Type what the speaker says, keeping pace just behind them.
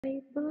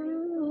Good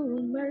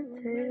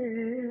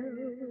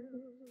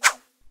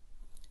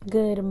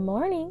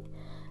morning.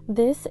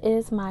 This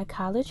is my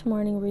college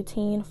morning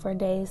routine for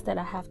days that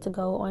I have to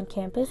go on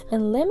campus.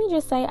 And let me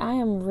just say, I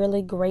am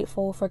really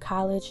grateful for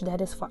college that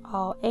is for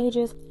all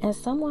ages.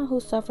 As someone who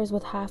suffers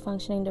with high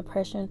functioning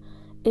depression,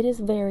 it is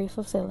very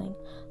fulfilling.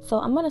 So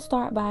I'm going to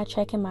start by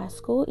checking my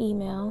school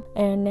email.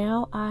 And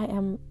now I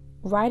am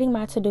writing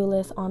my to-do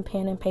list on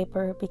pen and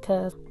paper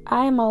because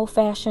I am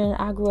old-fashioned.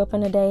 I grew up in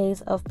the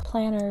days of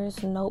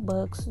planners,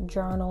 notebooks,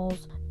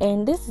 journals,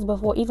 and this is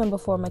even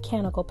before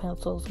mechanical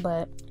pencils,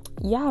 but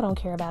y'all don't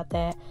care about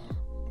that.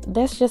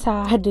 That's just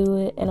how I do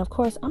it. And of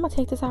course, I'm gonna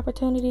take this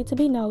opportunity to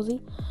be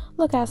nosy,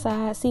 look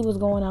outside, see what's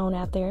going on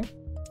out there.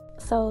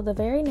 So the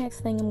very next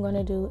thing I'm going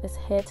to do is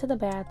head to the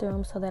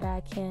bathroom so that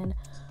I can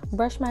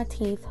brush my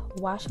teeth,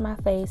 wash my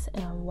face,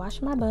 and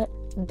wash my butt.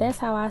 That's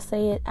how I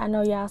say it. I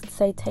know y'all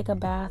say take a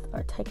bath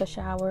or take a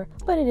shower,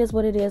 but it is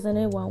what it is and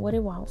it won't what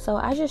it won't. So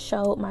I just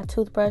showed my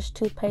toothbrush,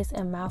 toothpaste,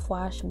 and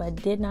mouthwash, but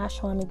did not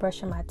show me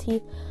brushing my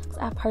teeth.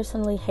 I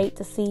personally hate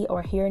to see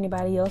or hear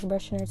anybody else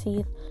brushing their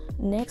teeth.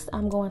 Next,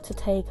 I'm going to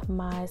take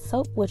my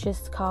soap, which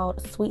is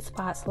called Sweet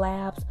Spots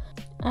Labs.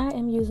 I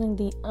am using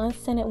the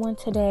unscented one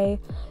today.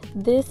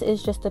 This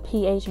is just a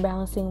pH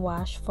balancing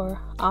wash for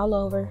all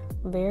over,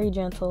 very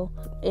gentle.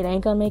 It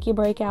ain't gonna make you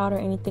break out or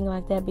anything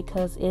like that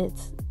because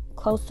it's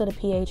close to the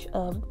pH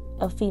of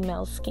a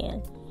female's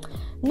skin.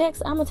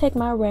 Next, I'm gonna take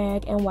my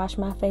rag and wash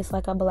my face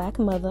like a black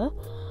mother.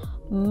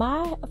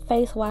 My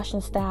face washing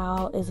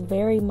style is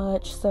very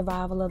much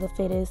survival of the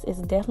fittest. It's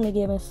definitely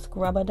giving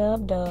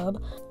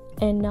scrub-a-dub-dub.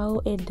 And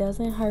no, it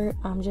doesn't hurt.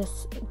 I'm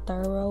just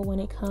thorough when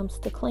it comes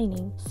to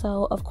cleaning.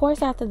 So, of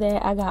course, after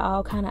that, I got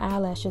all kind of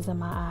eyelashes in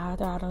my eye.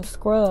 I done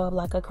scrub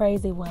like a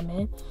crazy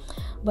woman.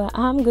 But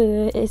I'm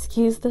good.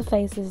 Excuse the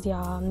faces,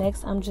 y'all.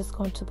 Next, I'm just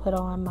going to put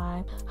on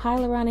my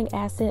hyaluronic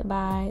acid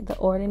by The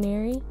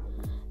Ordinary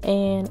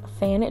and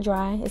fan it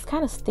dry. It's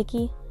kind of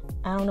sticky.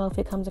 I don't know if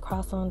it comes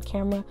across on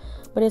camera,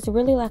 but it's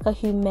really like a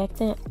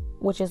humectant,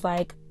 which is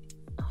like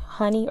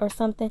honey or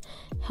something.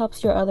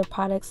 Helps your other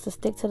products to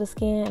stick to the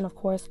skin, and of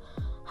course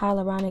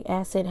hyaluronic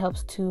acid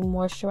helps to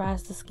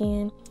moisturize the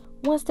skin.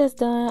 Once that's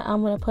done,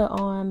 I'm going to put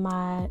on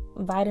my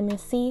vitamin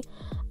C.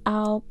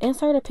 I'll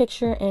insert a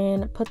picture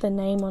and put the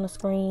name on the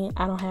screen.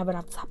 I don't have it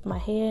off the top of my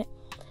head.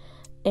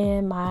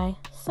 And my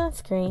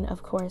sunscreen,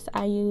 of course,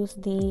 I use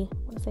the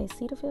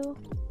Cetaphil?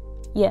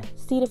 Yeah,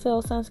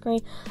 Cetaphil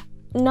sunscreen.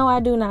 No, I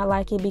do not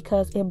like it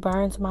because it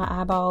burns my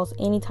eyeballs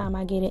anytime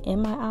I get it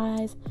in my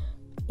eyes.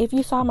 If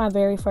you saw my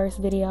very first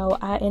video,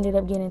 I ended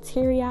up getting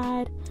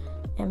teary-eyed,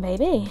 and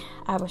baby,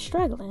 I was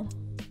struggling.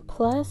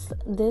 Plus,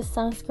 this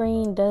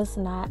sunscreen does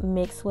not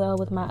mix well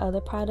with my other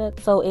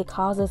products, so it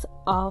causes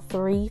all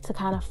three to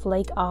kind of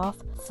flake off.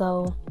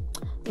 So,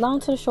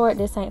 long to the short,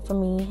 this ain't for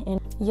me, and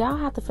y'all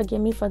have to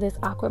forgive me for this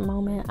awkward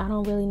moment. I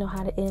don't really know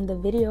how to end the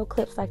video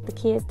clips like the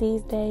kids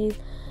these days,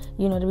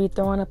 to be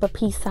throwing up a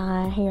peace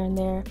sign here and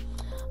there.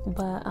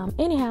 But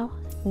anyhow,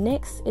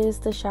 next is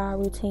the shower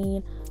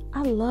routine.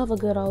 I love a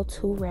good old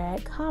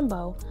 2-rag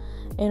combo.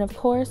 And of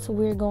course,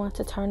 we're going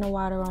to turn the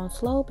water on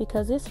slow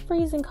because it's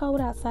freezing cold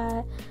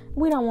outside.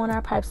 We don't want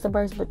our pipes to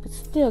burst, but we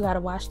still got to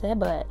wash that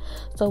butt.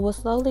 So we'll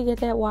slowly get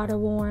that water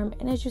warm.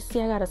 And as you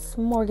see, I got a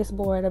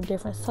smorgasbord of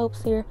different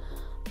soaps here.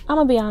 I'm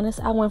going to be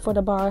honest, I went for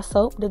the bar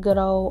soap, the good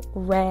old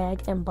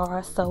rag and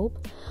bar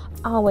soap.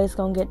 Always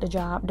going to get the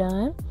job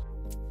done.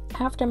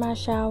 After my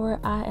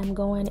shower, I am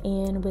going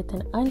in with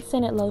an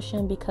unscented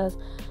lotion because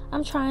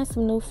I'm trying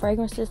some new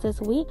fragrances this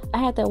week. I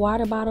had that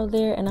water bottle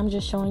there and I'm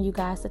just showing you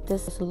guys that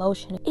this is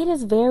lotion. It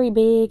is very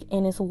big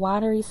and it's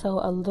watery, so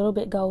a little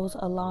bit goes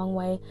a long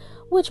way,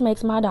 which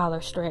makes my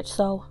dollar stretch.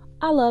 So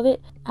I love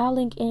it. I'll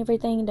link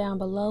everything down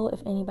below if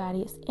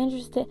anybody is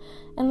interested.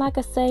 And like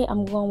I say,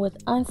 I'm going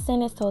with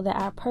unscented so that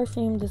our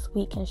perfume this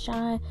week can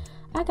shine.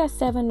 I got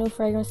 7 new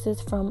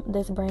fragrances from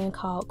this brand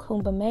called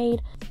Kuumba.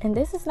 And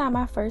this is not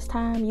my first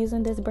time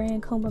using this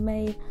brand,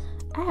 Kuumba.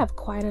 I have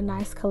quite a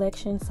nice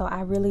collection, so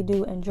I really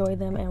do enjoy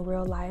them in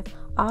real life.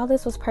 All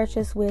this was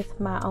purchased with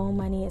my own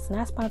money. It's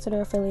not sponsored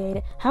or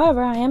affiliated.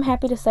 However, I am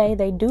happy to say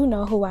they do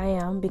know who I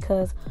am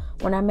because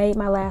when I made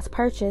my last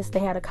purchase, they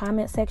had a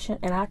comment section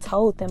and I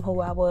told them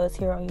who I was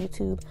here on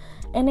YouTube.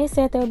 And they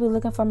said they'll be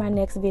looking for my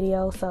next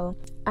video, so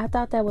I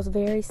thought that was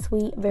very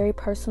sweet, very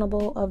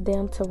personable of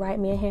them to write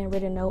me a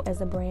handwritten note as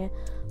a brand.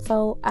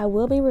 So I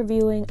will be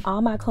reviewing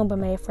all my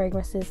Kuumba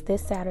fragrances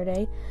this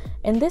Saturday.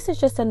 And this is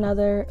just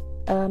another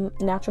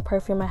natural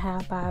perfume I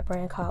have by a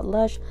brand called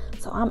Lush.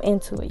 So I'm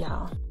into it,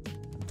 y'all.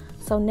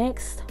 So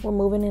next, we're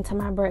moving into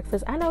my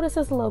breakfast. I know this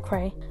is a little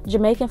cray.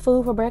 Jamaican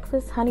food for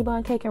breakfast, honey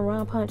bun cake and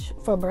rum punch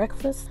for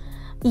breakfast.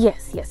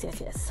 Yes.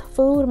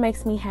 Food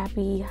makes me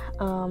happy.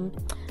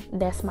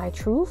 That's my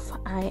truth.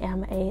 I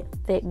am a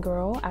thick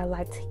girl. I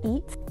like to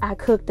eat. I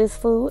cook this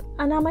food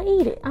and I'ma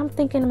eat it. I'm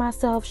thinking to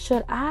myself,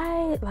 should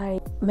I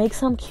make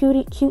some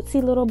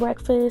cutesy little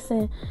breakfast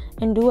and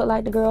do it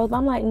like the girls? But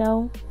I'm like,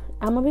 no,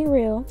 I'm gonna be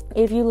real.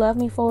 If you love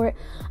me for it,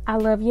 I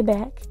love you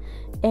back.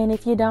 And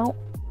if you don't,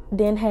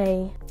 then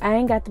hey, I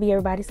ain't got to be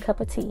everybody's cup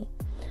of tea.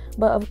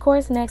 But of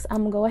course, next I'm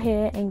gonna go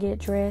ahead and get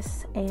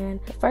dressed. And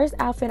the first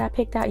outfit I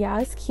picked out, y'all,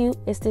 it's cute.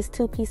 It's this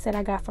 2-piece set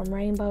I got from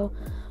Rainbow.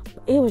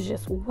 It was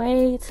just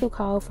way too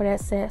cold for that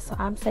set, so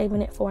I'm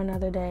saving it for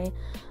another day.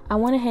 I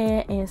went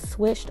ahead and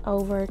switched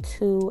over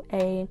to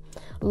a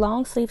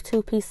long sleeve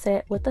 2-piece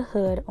set with a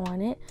hood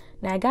on it.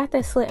 Now I got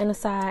that slit in the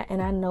side,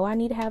 and I know I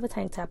need to have a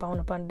tank top on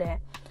up under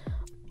that.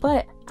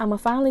 But I'm gonna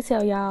finally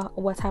tell y'all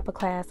what type of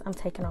class I'm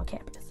taking on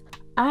campus.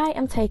 I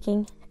am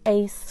taking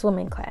a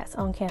swimming class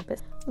on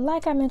campus.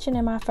 Like I mentioned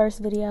in my first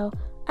video,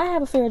 I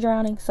have a fear of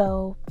drowning,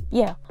 so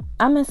yeah,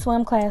 I'm in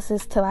swim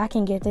classes till I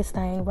can get this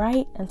thing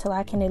right, until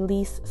I can at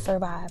least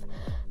survive.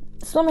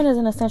 Swimming is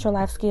an essential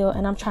life skill,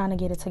 and I'm trying to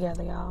get it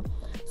together, y'all.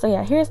 So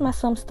yeah, here's my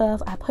swim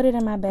stuff. I put it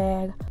in my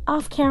bag.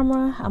 Off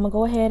camera, I'm gonna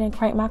go ahead and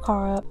crank my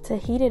car up to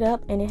heat it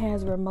up, and it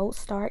has remote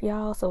start,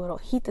 y'all, so it'll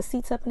heat the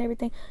seats up and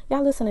everything.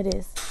 Y'all listen to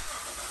this.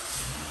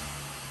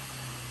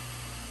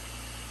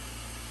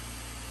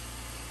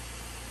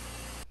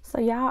 So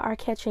y'all are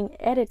catching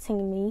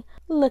editing me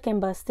looking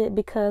busted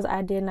because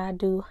I did not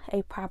do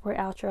a proper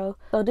outro.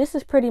 So this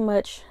is pretty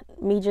much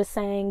me just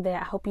saying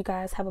that I hope you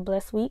guys have a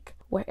blessed week.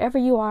 Wherever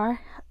you are,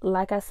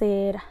 like I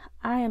said,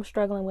 I am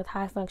struggling with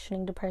high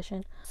functioning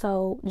depression.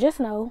 So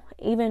just know,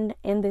 even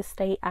in this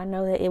state, I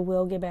know that it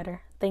will get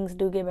better. Things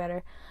do get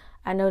better.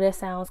 I know that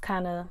sounds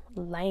kind of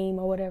lame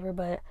or whatever,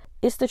 but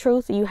it's the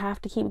truth. You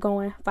have to keep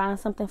going, find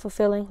something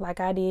fulfilling like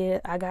I did.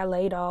 I got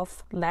laid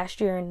off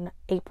last year in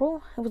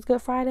April. It was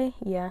Good Friday.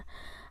 Yeah.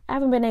 I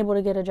haven't been able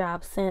to get a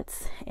job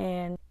since,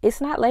 and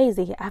it's not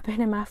lazy. I've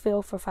been in my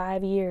field for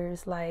 5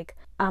 years. Like,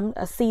 I'm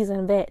a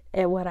seasoned vet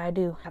at what I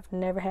do. I've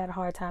never had a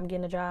hard time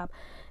getting a job.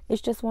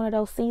 It's just one of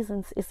those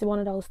seasons. It's one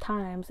of those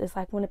times. It's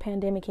like when the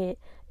pandemic hit,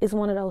 it's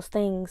one of those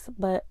things.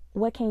 But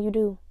what can you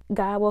do?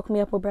 God woke me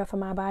up with breath in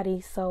my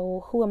body,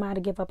 so who am I to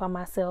give up on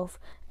myself?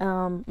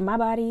 My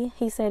body,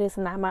 he said, it's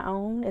not my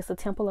own. It's a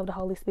temple of the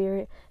Holy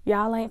Spirit.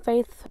 Y'all ain't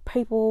faith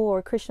people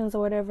or Christians or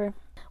whatever.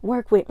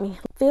 Work with me.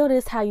 Feel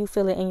this how you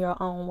feel it in your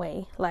own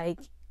way. Like,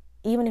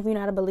 even if you're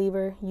not a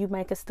believer, you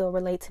might still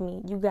relate to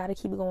me. You got to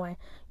keep going.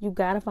 You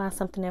got to find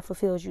something that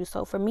fulfills you.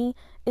 So for me,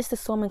 it's the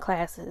swimming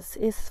classes.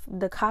 It's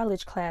the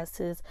college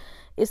classes.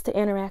 It's the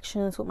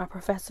interactions with my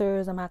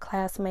professors and my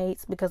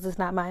classmates, because it's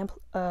not my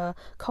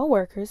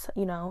co-workers,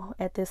 you know,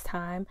 at this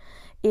time.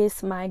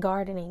 It's my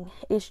gardening.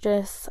 It's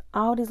just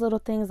all these little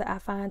things that I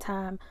find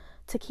time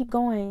to keep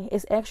going.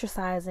 It's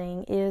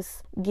exercising.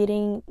 It's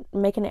making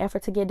an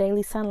effort to get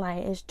daily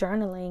sunlight. It's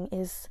journaling.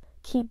 It's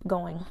keep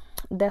going.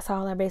 That's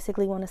all I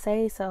basically want to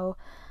say. So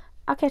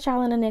I'll catch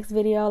y'all in the next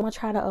video. I'm gonna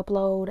try to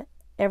upload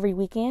every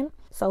weekend.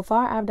 So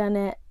far I've done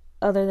that,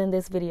 other than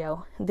this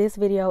video. This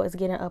video is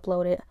getting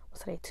uploaded,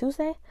 what's today,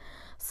 Tuesday?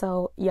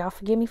 So y'all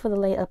forgive me for the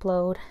late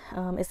upload.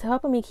 It's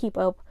helping me keep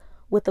up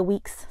with the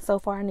weeks so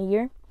far in the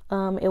year.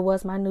 It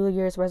was my New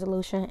Year's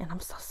resolution, and I'm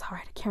so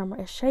sorry the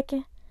camera is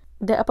shaking.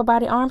 The upper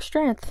body arm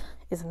strength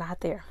is not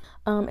there.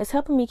 It's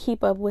helping me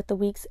keep up with the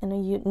weeks in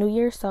the new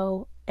year.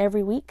 So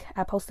every week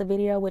I post a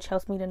video, which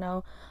helps me to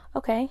know,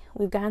 okay,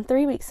 we've gotten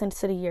 3 weeks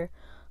into the year,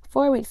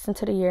 4 weeks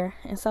into the year,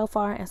 and so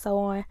far and so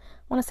on. I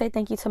want to say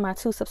thank you to my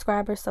 2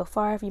 subscribers so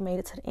far. If you made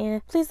it to the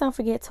end, please don't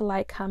forget to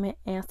like, comment,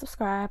 and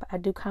subscribe. I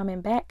do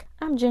comment back.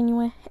 I'm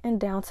genuine and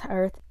down to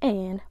earth,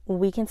 and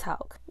we can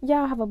talk.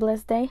 Y'all have a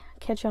blessed day.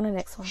 Catch you on the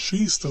next one.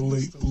 She's the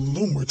late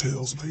bloomer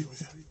tales, baby.